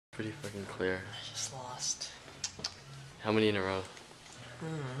pretty fucking clear. I just lost. How many in a row?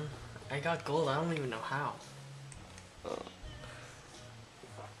 I got gold, I don't even know how.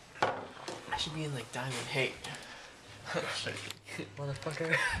 I should be in like diamond. Hey.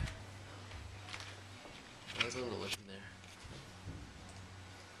 Motherfucker. I was overlooking there.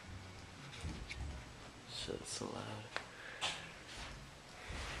 Shit, it's so loud.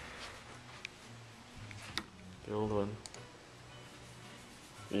 The old one.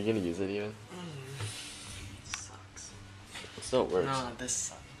 Are you gonna use it even? Sucks. It's not worse. No, this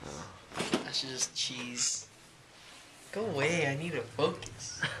sucks. Oh. I should just cheese. Go away, I need to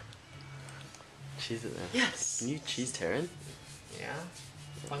focus. Cheese it then. Yes! Can you cheese Terran? Yeah?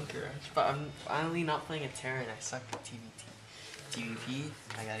 Bunker Rush. But I'm finally not playing a Terran, I suck at TVP,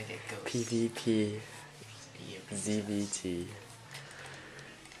 I gotta get ghosts. PvP. ZVT.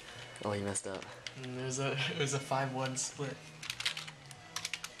 Oh, you messed up. It was a 5-1 split.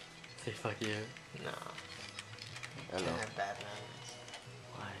 Say fuck you. No. I don't know. Can't have bad manners.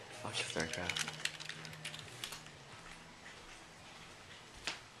 Why? Fuck StarCraft.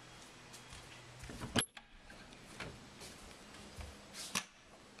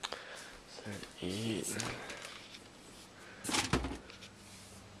 Start 8.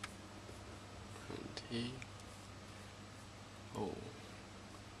 20. Oh.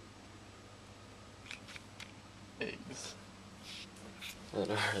 Eggs. And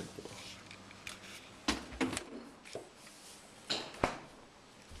a Red Bull.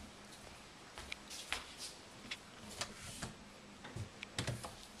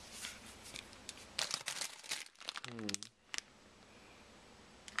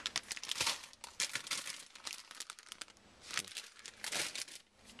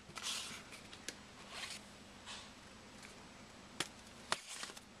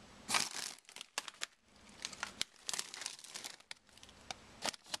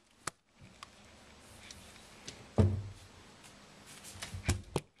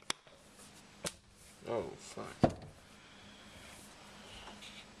 Oh, fuck.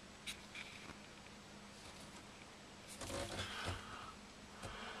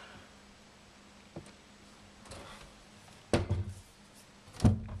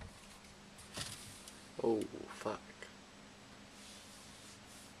 Oh, fuck.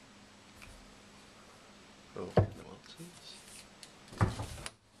 Oh, nonsense.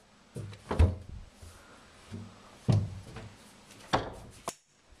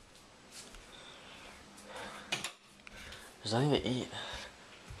 There's nothing to eat.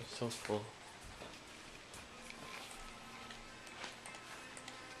 I'm so full.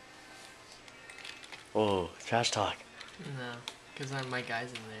 Oh, trash talk. No, because my guy's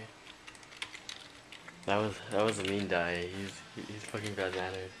in there. That was a mean guy. He's fucking bad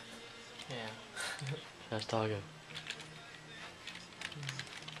mannered. Yeah. Trash talk him.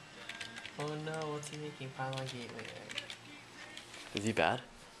 Oh no, what's he making? Pylon gateway. Is he bad?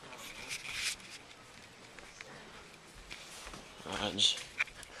 Raj.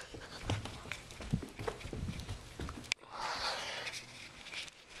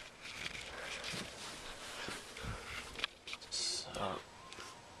 So.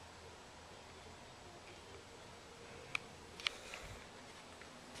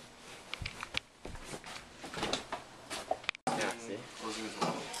 Yeah, see?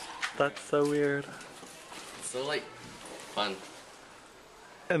 That's so weird. It's so like fun.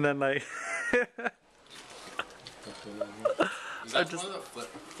 And then like Is that just- one of the flip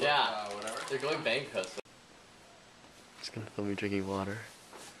Yeah. whatever? They're going bankrupt. Just gonna film me drinking water.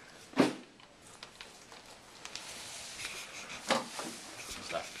 What's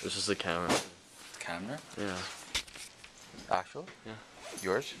that? It's just a camera. Camera? Yeah. Actual? Yeah.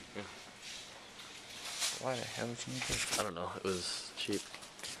 Yours? Yeah. Why the hell would you need this? I don't know. It was cheap.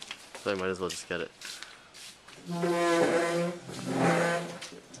 So I might as well just get it.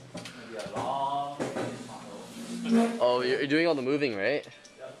 Oh, you're doing all the moving, right?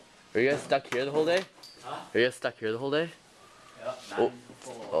 Are you guys stuck here the whole day? Are you guys stuck here the whole day? Oh,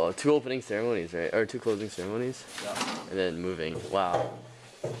 oh, 2 opening ceremonies, right? Or 2 closing ceremonies? And then moving. Wow.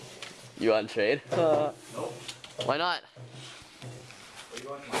 You on trade? Nope. Why not? Where you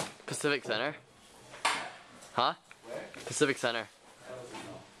going now? Pacific Center? Huh? Where? Pacific Center.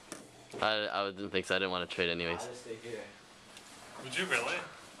 I don't know. I didn't think so. I didn't want to trade anyways. I'll just stay here. would you really?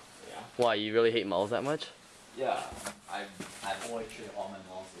 Yeah. Why? You really hate malls that much? Yeah. I've always traded all my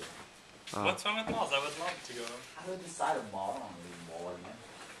malls here. Oh. What's wrong with malls? I would love to go. How do I decide a mall? I don't really mall again.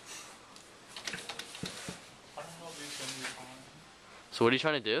 I don't know if you can be fine. So what are you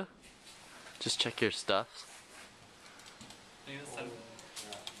trying to do? Just check your stuff. You just said,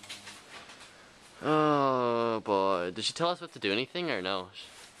 Oh boy. Did she tell us what to do anything or no?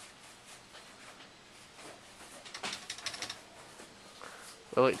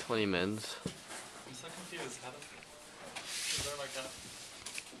 Oh, like 20 mins. I'm so confused. How does is there like a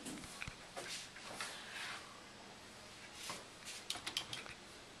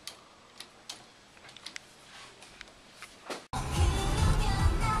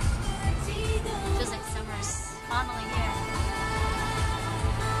Feels like summer's finally here.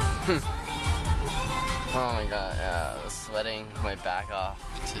 Oh my god, yeah, I was sweating my back off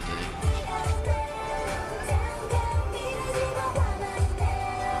today.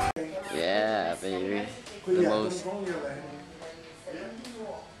 Yeah, baby. The most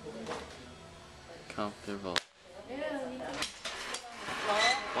comfortable.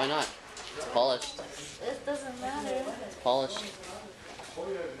 Why not? It's polished. It doesn't matter. It's polished.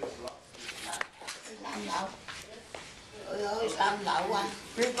 Ôi ơi, làm lẩu à?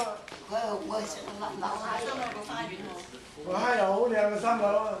 Phải không? Ơi, sao làm lẩu hay? Rồi 2樓好靚啊，3樓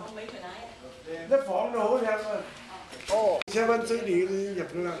啊，一房就好靚啊。哦，7蚊追你入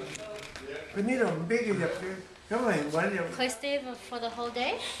㗎啦，佢呢度唔俾佢入嘅，咁咪唔揾入。Can I stay for the whole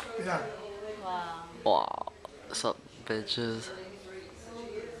day? 呀， Wow. Wow. What's up, bitches?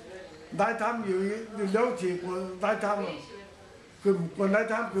 奶探要兩次過奶探啊，佢唔過奶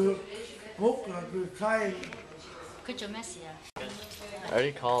探佢屋啊，佢開。佢做咩事啊？ I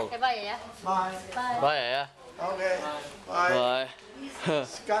already called. 拜拜爺爺。拜。拜。 Bye, yeah. OK，拜。 Bye.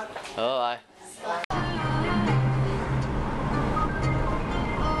 時間。 Oh, bye.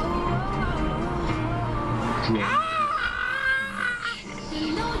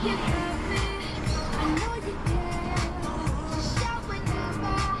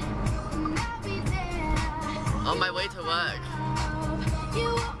 On my way to work.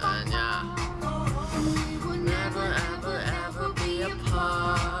 And yeah. Never ever ever be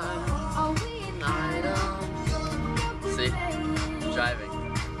apart. I don't see. Driving.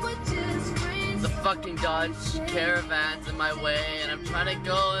 The fucking Dodge Caravan's in my way and I'm trying to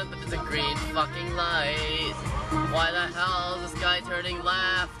go but there's a green fucking light. Why the hell is this guy turning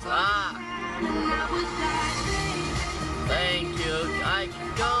left? Ah! Thank you. I can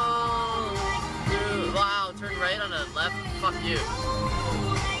go through. Wow, turn right on a left. Fuck you.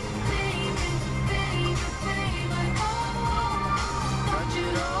 But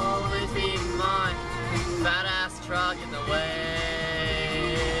you'd always be my fat ass truck in the way.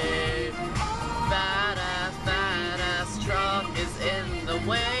 Fat ass truck is in the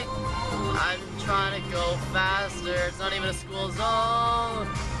way. I'm trying to go faster. It's not even a school zone.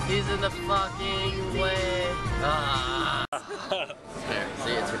 He's in the fucking way. Ah. Here,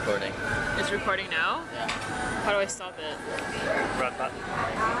 see, it's recording. It's recording now? Yeah. How do I stop it? red button?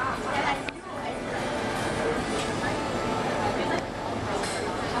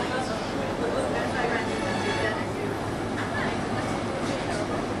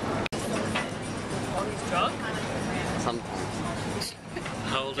 Drunk? Sometimes.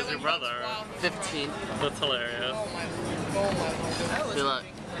 How old is your brother? 15. That's hilarious. See, look,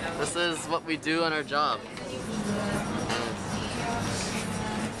 this is what we do on our job.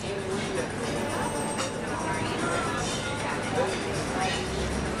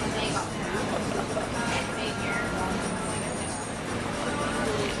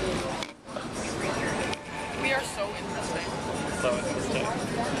 We are so interesting. So interesting.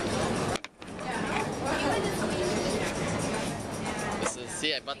 This is,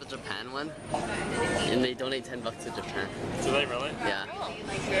 see, I bought the Japan one, and they donate $10 to Japan. Do they really? Yeah.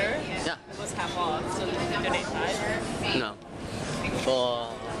 Sure? Yeah. It was half off, so did you donate 5? No.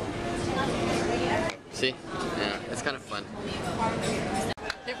 Oh. See? Yeah, it's kind of fun.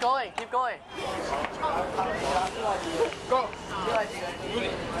 Keep going, keep going. Go.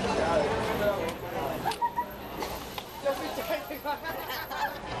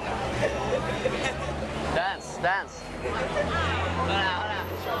 Dance, dance.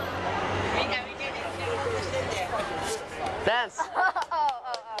 Dance.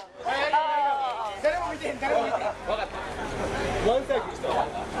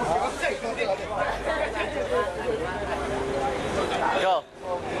 Go.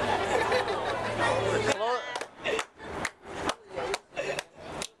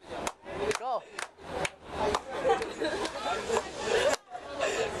 Go.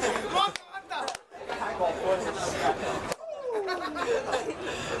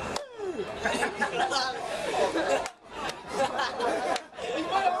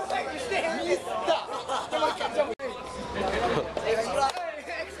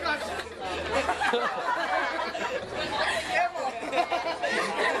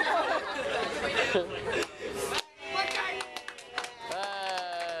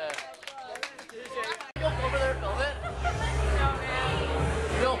 Over there, film it.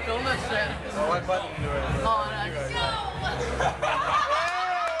 Yo, film this shit. What button do I? Oh,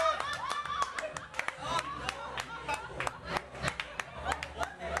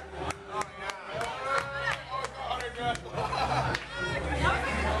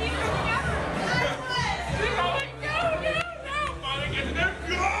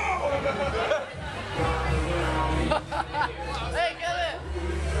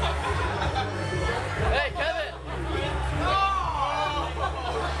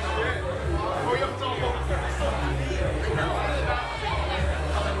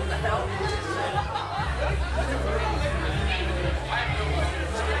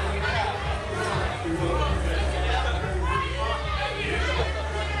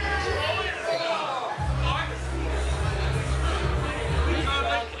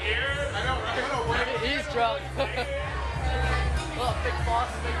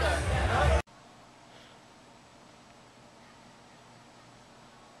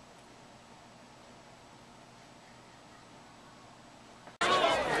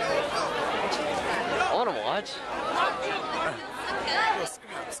 watch?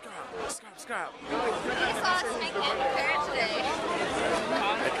 Scrap. You saw us make it prepared today.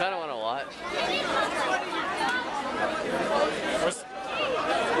 I kind of want to watch.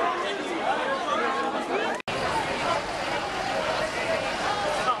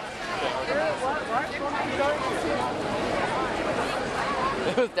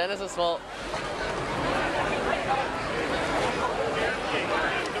 It was Dennis's fault.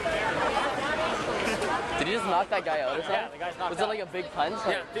 Did he just knock that guy out or something? Yeah, the guy's knocked Was it like a big punch?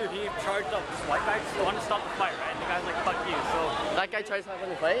 Yeah, dude, he charged up. This white guy just wanted to stop the fight, right? And the guy's like, fuck you. So That guy tried stopping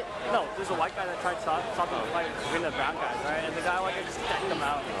the fight? no, there's a white guy that tried stopping the fight between the brown guys, right? And the guy like just decked him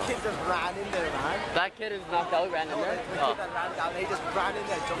out. Kid just ran in there, man. That kid is knocked out, ran in there? The Oh. kid that ran down, he just ran in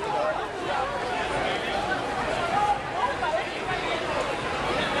there, jumped over.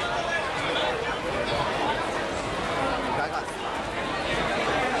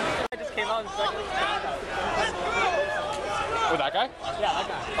 I just came out and second. Oh, that guy? Yeah, that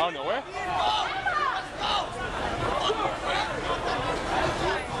guy. Out of nowhere?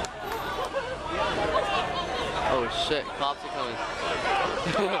 Oh shit, cops are coming.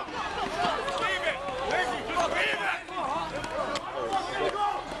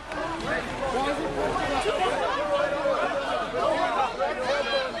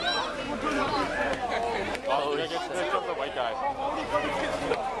 Oh, yeah, get the white guy.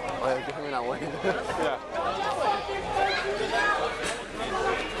 Oh, yeah, give me that way. Yeah.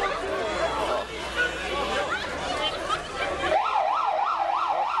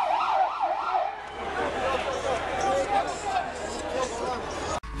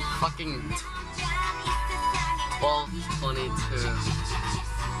 Fucking 12:22.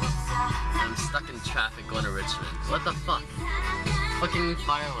 I'm stuck in traffic going to Richmond. What the fuck? Fucking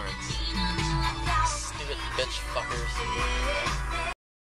fireworks. Stupid bitch fuckers.